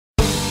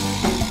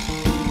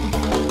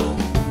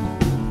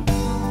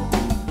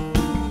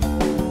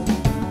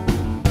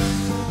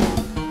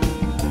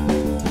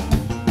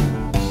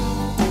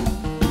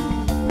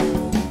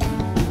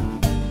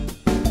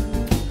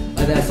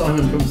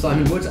Simon from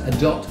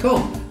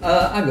simonwoods.com.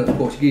 I've got the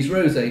Portuguese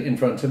rosé in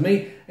front of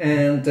me,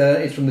 and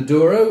it's from the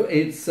Douro.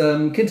 It's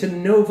Quinta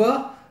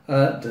Nova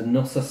de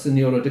Nossa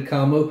Senhora de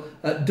Carmo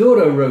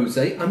Douro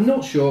Rosé. I'm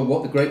not sure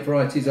what the grape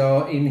varieties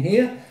are in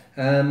here,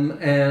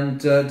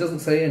 and doesn't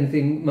say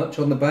anything much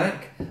on the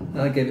back.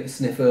 I gave it a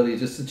sniff earlier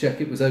just to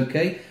check it was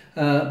okay,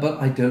 but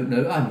I don't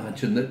know. I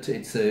imagine that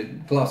it's a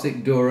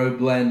classic Douro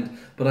blend,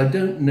 but I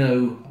don't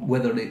know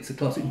whether it's a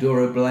classic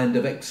Douro blend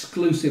of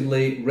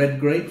exclusively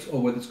red grapes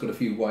or whether it's got a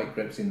few white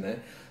grapes in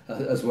there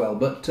as well.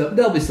 But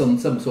there'll be some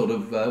sort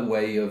of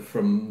way of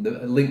a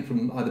link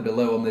from either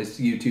below on this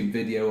YouTube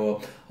video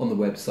or on the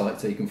website,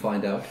 so you can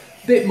find out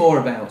a bit more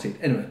about it.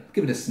 Anyway,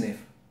 give it a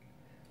sniff.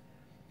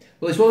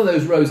 Well, it's one of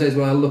those rosés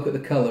where I look at the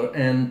colour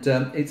and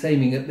it's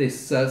aiming at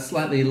this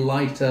slightly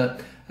lighter,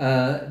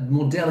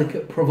 more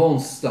delicate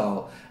Provence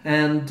style.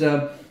 And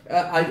the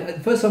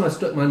first time I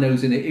stuck my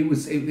nose in it,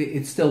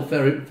 it still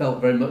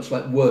felt very much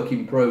like work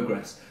in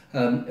progress,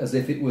 as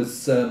if it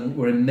was,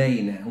 we're in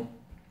May now,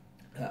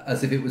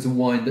 as if it was a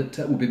wine that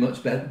would be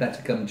much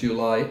better come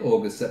July,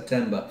 August,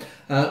 September.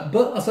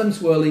 But as I'm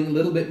swirling, a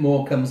little bit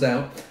more comes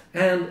out,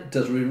 and it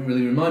does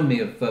really remind me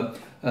of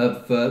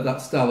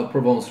that style of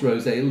Provence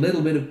rosé. A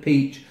little bit of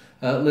peach,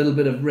 a little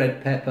bit of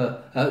red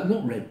pepper,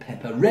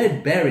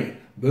 red berry.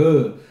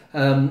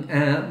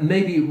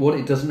 Maybe what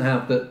it doesn't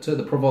have that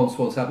the Provence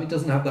ones have, it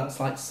doesn't have that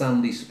slight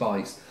sandy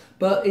spice,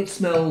 but it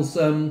smells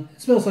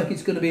like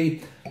it's going to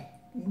be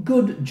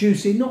good,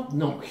 juicy,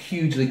 not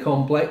hugely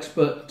complex,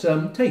 but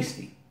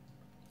tasty.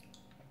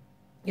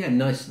 Yeah,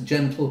 nice,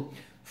 gentle,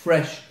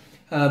 fresh,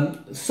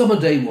 summer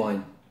day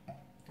wine.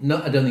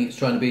 I don't think it's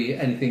trying to be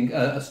anything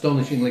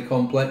astonishingly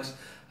complex.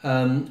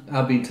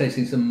 I've been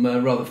tasting some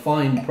rather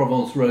fine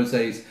Provence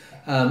rosés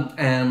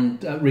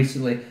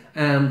recently,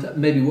 and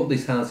maybe what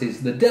this has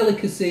is the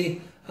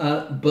delicacy,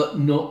 but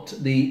not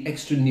the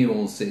extra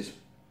nuances.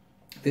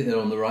 I think they're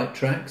on the right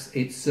tracks.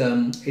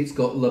 It's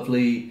got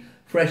lovely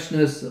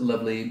freshness,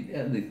 lovely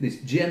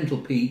this gentle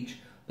peach,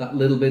 that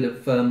little bit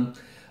of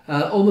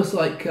almost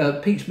like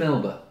peach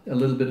melba, a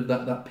little bit of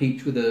that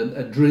peach with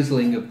a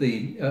drizzling of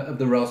the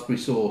raspberry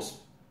sauce.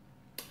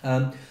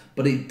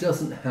 But it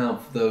doesn't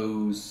have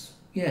those,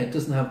 it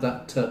doesn't have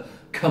that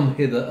come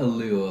hither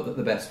allure that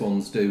the best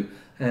ones do.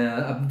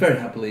 I'd very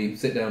happily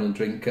sit down and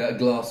drink a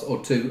glass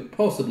or two,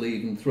 possibly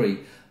even three,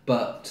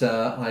 but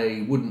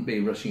I wouldn't be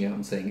rushing out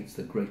and saying it's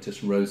the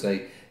greatest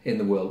rosé in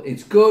the world.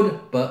 It's good,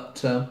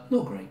 but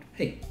not great.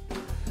 Hey,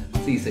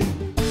 see you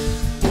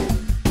soon.